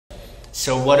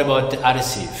So what about the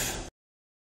adhesive?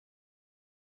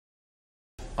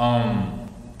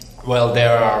 Well,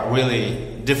 there are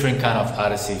really different kind of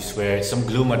adhesives where some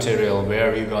glue material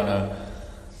where you're gonna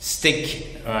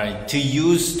stick, right, to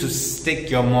use to stick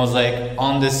your mosaic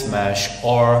on this mesh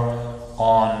or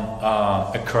on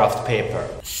a craft paper.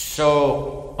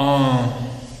 So,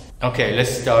 okay,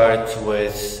 let's start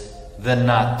with the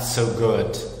not so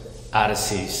good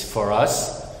adhesives for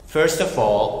us. First of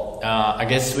all, I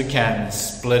guess we can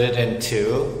split it in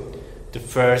two. The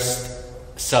first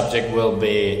subject will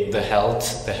be the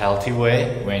healthy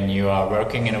way when you are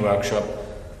working in a workshop.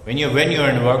 When you're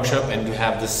in a workshop and you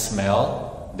have the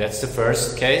smell, that's the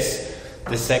first case.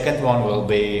 The second one will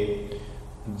be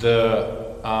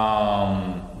the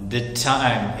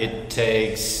time it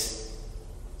takes,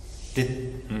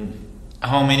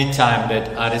 how many time that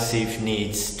adhesive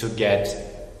needs to get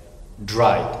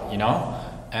dried, you know.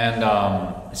 And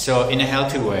so in a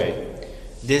healthy way,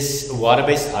 this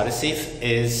water-based adhesive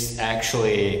is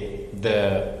actually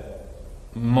the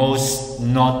most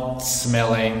not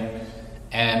smelling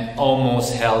and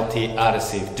almost healthy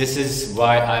adhesive. This is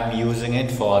why I'm using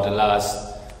it for the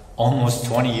last almost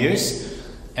 20 years.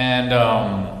 And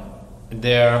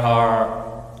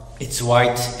it's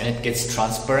white and it gets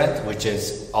transparent, which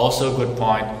is also a good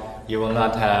point. You will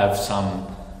not have some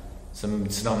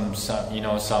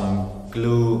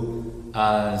glue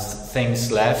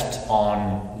things left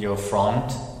on your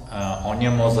front, on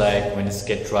your mosaic. When it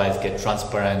gets dry, it gets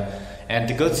transparent. And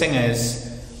the good thing is,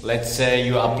 let's say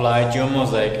you applied your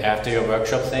mosaic after your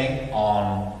workshop thing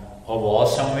on a wall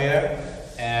somewhere,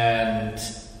 and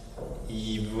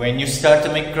when you start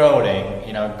to make grouting,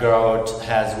 you know, grout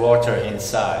has water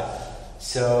inside.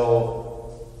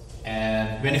 So,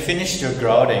 and when you finish your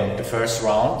grouting, the first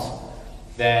round,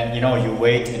 then you know you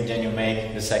wait and then you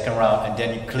make the second round and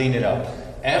then you clean it up.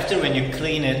 After, when you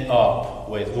clean it up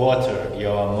with water,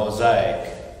 your mosaic,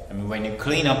 and when you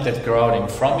clean up that grouting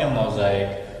from your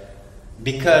mosaic,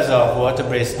 because of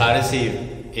water-based adhesive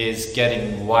is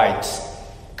getting white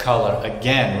color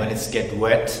again when it's get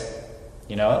wet,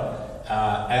 you know,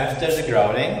 after the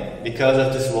grouting, because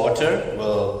of this water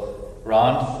will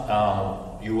run,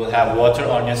 you will have water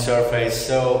on your surface.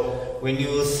 So when you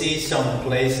will see some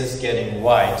places getting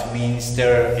white, means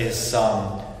there is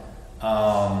some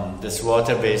this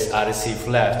water-based adhesive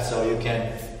left, so you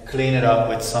can clean it up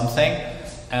with something,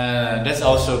 and that's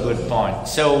also a good point.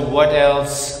 So what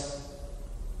else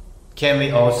can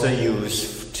we also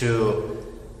use to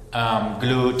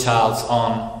glue tiles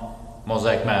on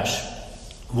mosaic mesh?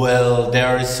 Well,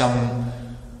 there is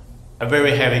a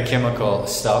very heavy chemical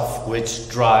stuff which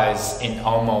dries in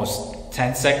almost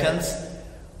 10 seconds,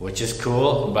 which is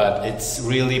cool, but it's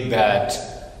really bad,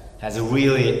 has a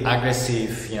really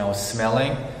aggressive, you know,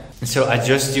 smelling. So I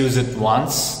just used it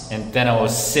once, and then I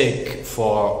was sick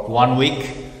for 1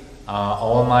 week.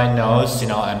 All my nose, you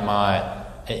know, and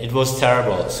it was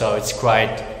terrible. So it's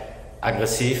quite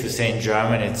aggressive. You say in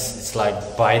German, it's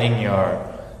like biting your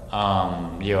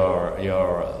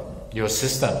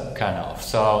system, kind of.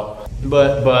 So,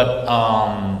 but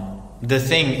the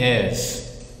thing is,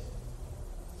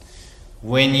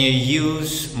 when you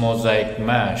use mosaic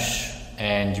mesh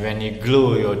and when you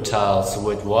glue your tiles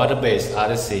with water-based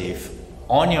adhesive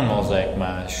on your mosaic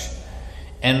mesh,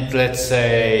 and let's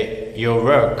say your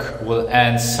work will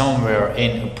end somewhere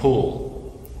in a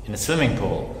pool, in a swimming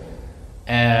pool,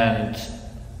 and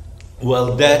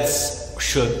well, this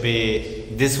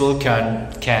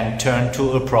can turn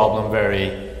to a problem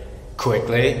very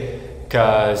quickly,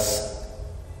 because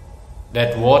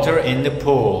that water in the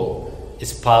pool,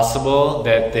 it's possible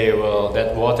that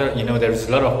that water, you know, there's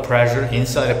a lot of pressure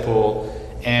inside the pool,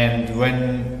 and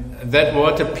when that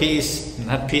water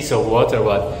not piece of water,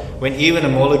 but when even a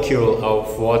molecule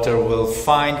of water will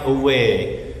find a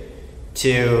way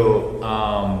to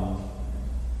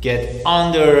get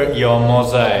under your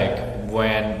mosaic,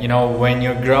 when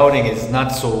your grouting is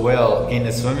not so well in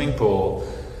a swimming pool,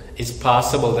 it's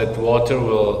possible that water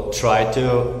will try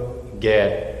to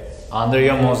get under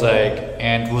your mosaic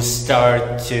and will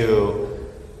start to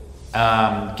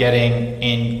getting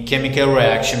in chemical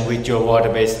reaction with your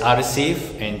water-based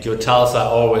adhesive, and your tiles are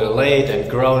already laid and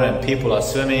grown and people are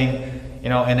swimming, you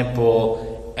know, in a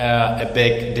pool. A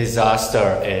big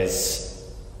disaster is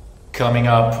coming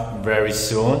up very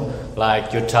soon.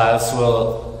 Like your tiles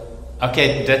will,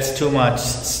 okay, that's too much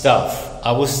stuff.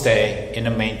 I will stay in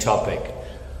the main topic.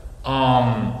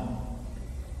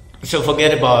 So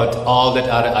forget about all that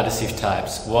other adhesive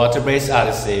types. Water-based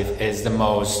adhesive is the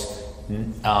most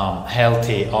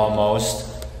healthy,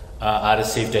 almost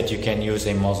adhesive that you can use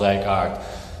in mosaic art.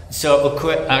 So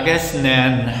I guess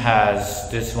Nan has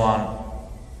this one.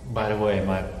 By the way,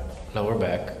 my lower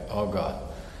back. Oh God.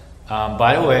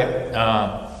 By the way,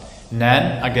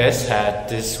 Nan, I guess, had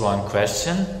this one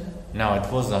question. No, it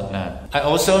was not Nan. I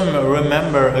also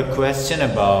remember a question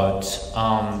about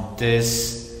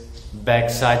this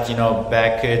backside,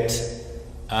 backed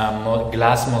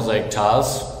glass mosaic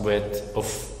tiles with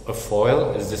a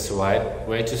foil. Is this the right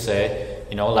way to say?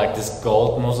 Like this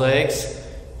gold mosaics.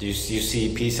 You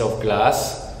see a piece of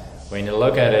glass. When you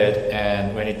look at it,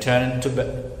 and when you turn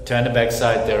the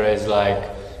backside, there is like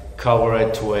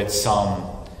covered with some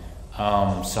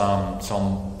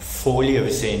folie, we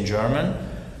say in German.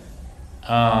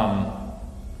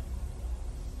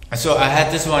 So I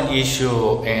had this one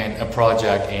issue in a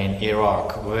project in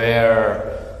Iraq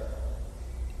where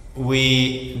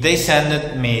they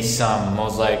sent me some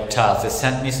mosaic tiles. They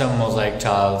sent me some mosaic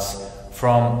tiles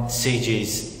from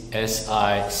CG's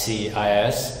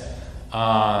SICIS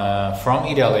from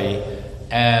Italy,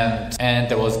 and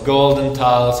there was golden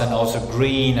tiles and also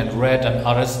green and red and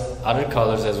other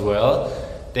colors as well.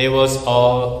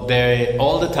 All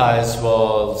the tiles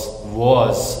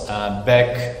was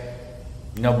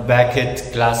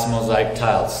backed glass mosaic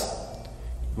tiles.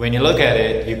 When you look at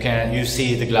it, you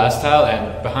see the glass tile,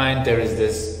 and behind there is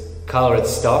this colored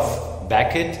stuff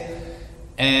backed.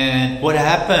 And what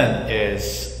happened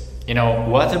is,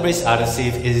 water-based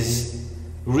adhesive is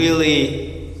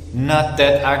really not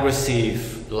that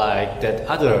aggressive like that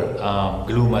other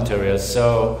glue materials.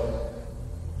 So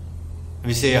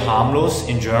we say harmlos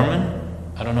in German.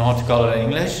 I don't know how to call it in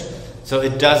English. So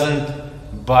it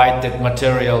doesn't bite that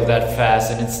material that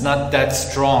fast, and it's not that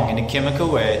strong in a chemical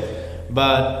way.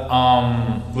 But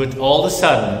with all of a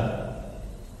sudden,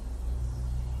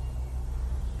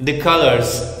 the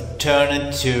colors turn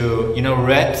into,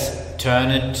 red,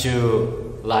 turn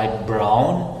into light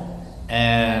brown,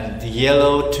 and the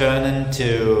yellow turn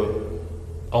into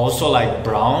also like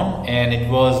brown. And it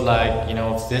was like,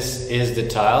 if this is the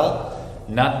tile,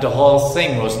 not the whole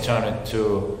thing was turned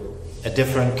into a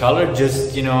different color,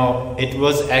 just, it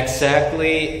was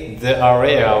exactly the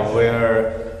area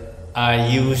where I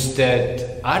used that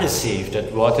adhesive,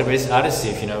 that water-based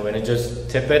adhesive, when you just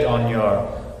tip it on your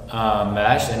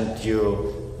mesh and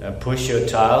you push your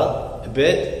tile a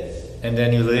bit, and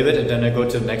then you leave it, and then I go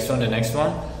to the next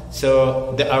one.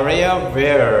 So the area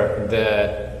where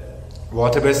the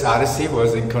water-based adhesive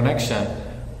was in connection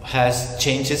has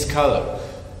changed its color.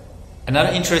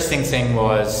 Another interesting thing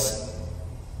was,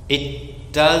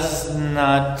 it does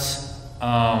not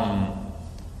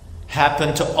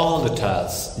happen to all the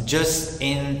tiles. Just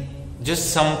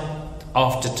some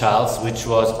of the tiles, which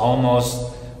was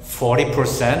almost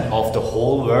 40% of the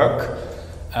whole work,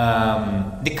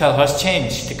 the color has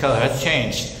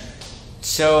changed.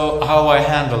 So how I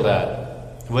handle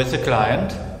that with the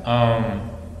client?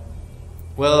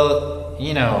 Well,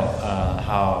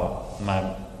 how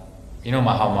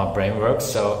my brain works.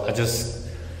 So I just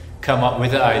come up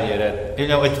with the idea that it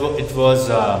was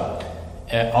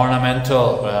an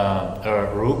ornamental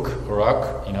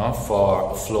rock,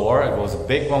 for a floor. It was a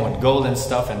big one with gold and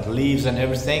stuff and leaves and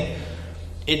everything.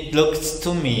 It looks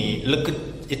to me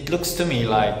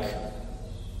like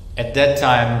at that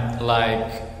time,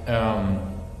 like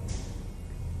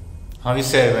how you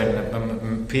say when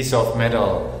a piece of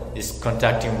metal is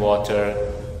contacting water,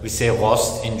 we say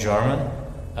Rost in German.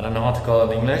 I don't know how to call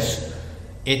it in English.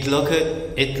 It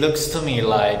looks to me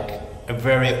like a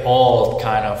very old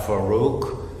kind of a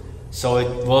rook. So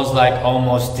it was like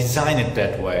almost designed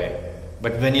that way.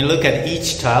 But when you look at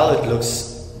each tile, it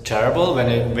looks terrible.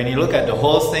 When you look at the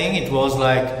whole thing, it was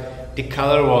like the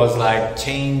color was like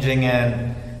changing,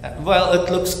 and well, it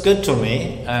looks good to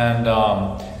me. And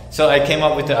so I came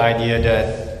up with the idea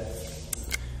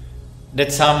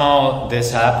that somehow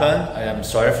this happened. I am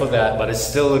sorry for that, but it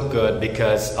still looked good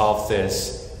because of the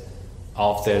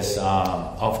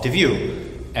view.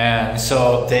 And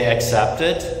so they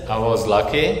accepted. I was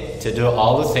lucky to do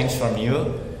all the things from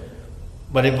you,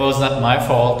 but it was not my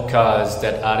fault, because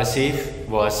that adhesive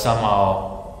was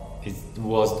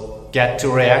get to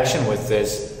reaction with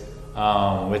this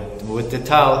with the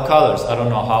tile colors. I don't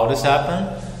know how this happened,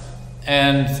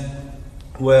 and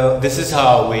well, this is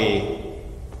how we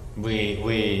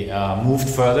moved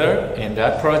further in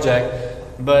that project.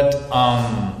 But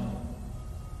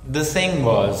the thing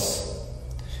was,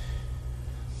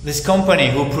 this company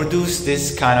who produced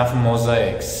this kind of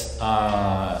mosaics,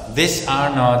 these are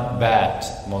not bad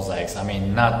mosaics. I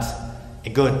mean, not a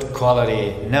good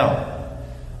quality, no.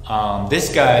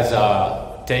 These guys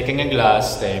are taking a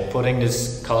glass, they're putting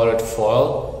this colored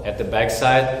foil at the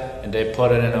backside, and they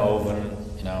put it in an oven,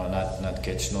 not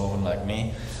kitchen oven like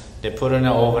me. They put it in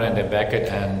the oven and they bake it,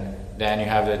 and then you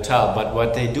have the tile. But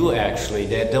what they do actually,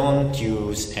 they don't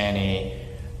use any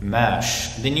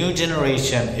mesh. The new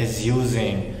generation is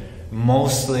using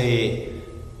mostly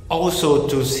also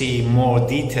to see more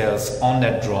details on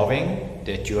that drawing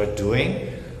that you are doing.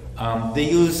 They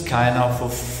use kind of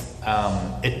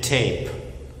a tape,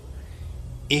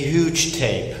 a huge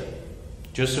tape.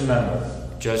 Just remember,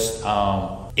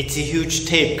 it's a huge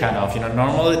tape kind of, you know,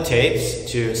 normally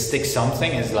tapes to stick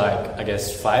something is like, I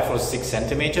guess 5 or 6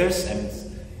 centimeters and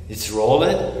it's rolled,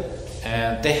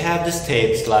 and they have these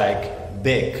tapes like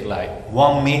big, like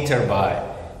 1 meter by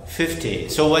 50.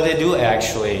 So what they do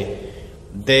actually,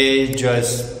 they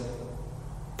just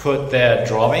put their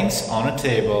drawings on a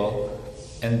table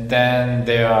and then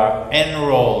they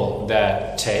unroll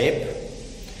that tape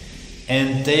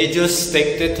and they just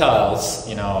stick the tiles,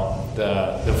 you know,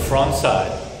 the front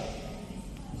side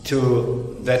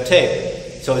to that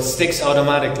tape, so it sticks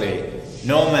automatically.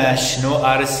 No mesh, no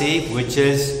adhesive, which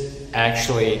is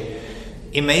actually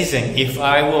amazing. If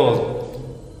I will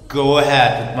go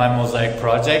ahead with my mosaic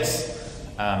projects,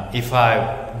 I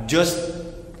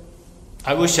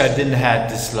wish I didn't have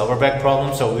this lower back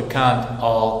problem, so we can't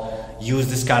all use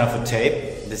this kind of a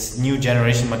tape, this new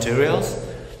generation materials.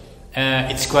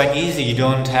 It's quite easy. You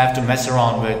don't have to mess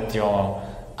around with your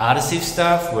adhesive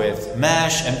stuff, with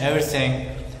mesh and everything.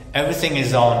 Everything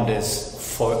is on this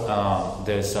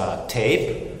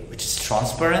tape, which is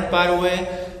transparent, by the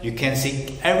way. You can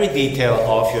see every detail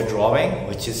of your drawing,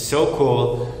 which is so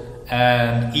cool.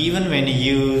 And even when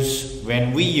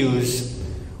we use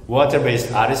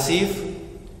water-based adhesive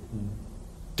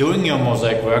during your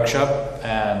mosaic workshop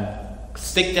and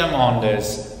stick them on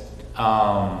this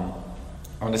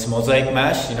mosaic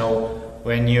mesh, you know,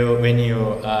 when you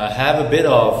have a bit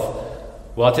of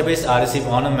water-based adhesive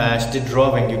on a mesh, the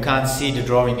drawing, you can't see the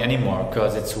drawing anymore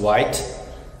because it's white,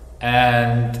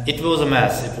 and it was a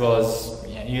mess. It was,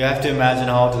 you have to imagine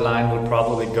how the line would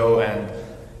probably go, and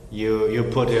you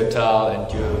put your tile and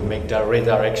you make the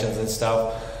redirections and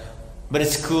stuff. But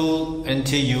it's cool and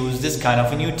to use this kind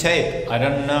of a new tape. I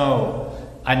don't know,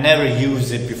 I never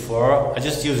used it before. I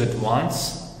just used it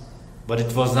once, but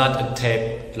it was not a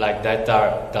tape like that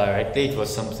directly. It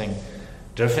was something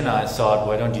different. I thought,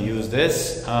 why don't you use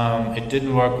this? It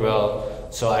didn't work well,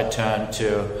 so I turned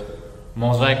to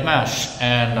mosaic mesh,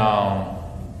 and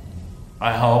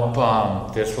I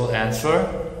hope this will answer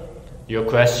your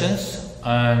questions.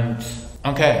 And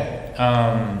okay,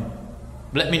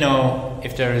 let me know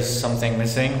if there is something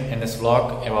missing in this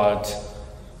vlog about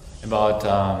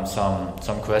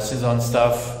some questions on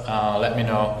stuff. Let me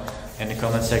know in the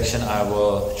comment section. I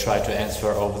will try to answer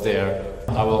over there.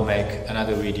 I will make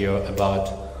another video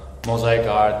about mosaic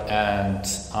art and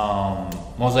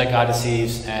mosaic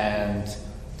adhesives and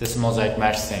this mosaic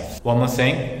mesh thing. One more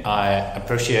thing, I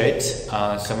appreciate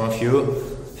some of you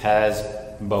has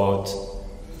bought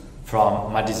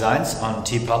from my designs on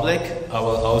TeePublic. I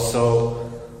will also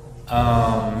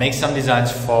make some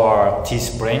designs for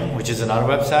Teespring, which is another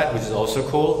website, which is also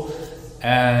cool.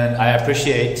 And I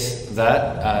appreciate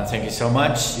that. Thank you so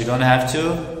much. You don't have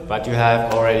to, but you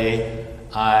have already.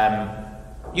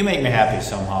 You make me happy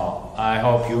somehow. I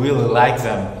hope you really like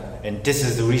them, and this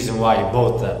is the reason why you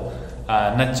bought them.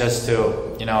 Not just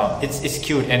to, you know, it's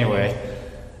cute anyway.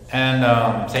 And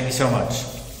thank you so much.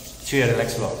 See you at the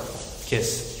next vlog.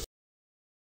 Kiss.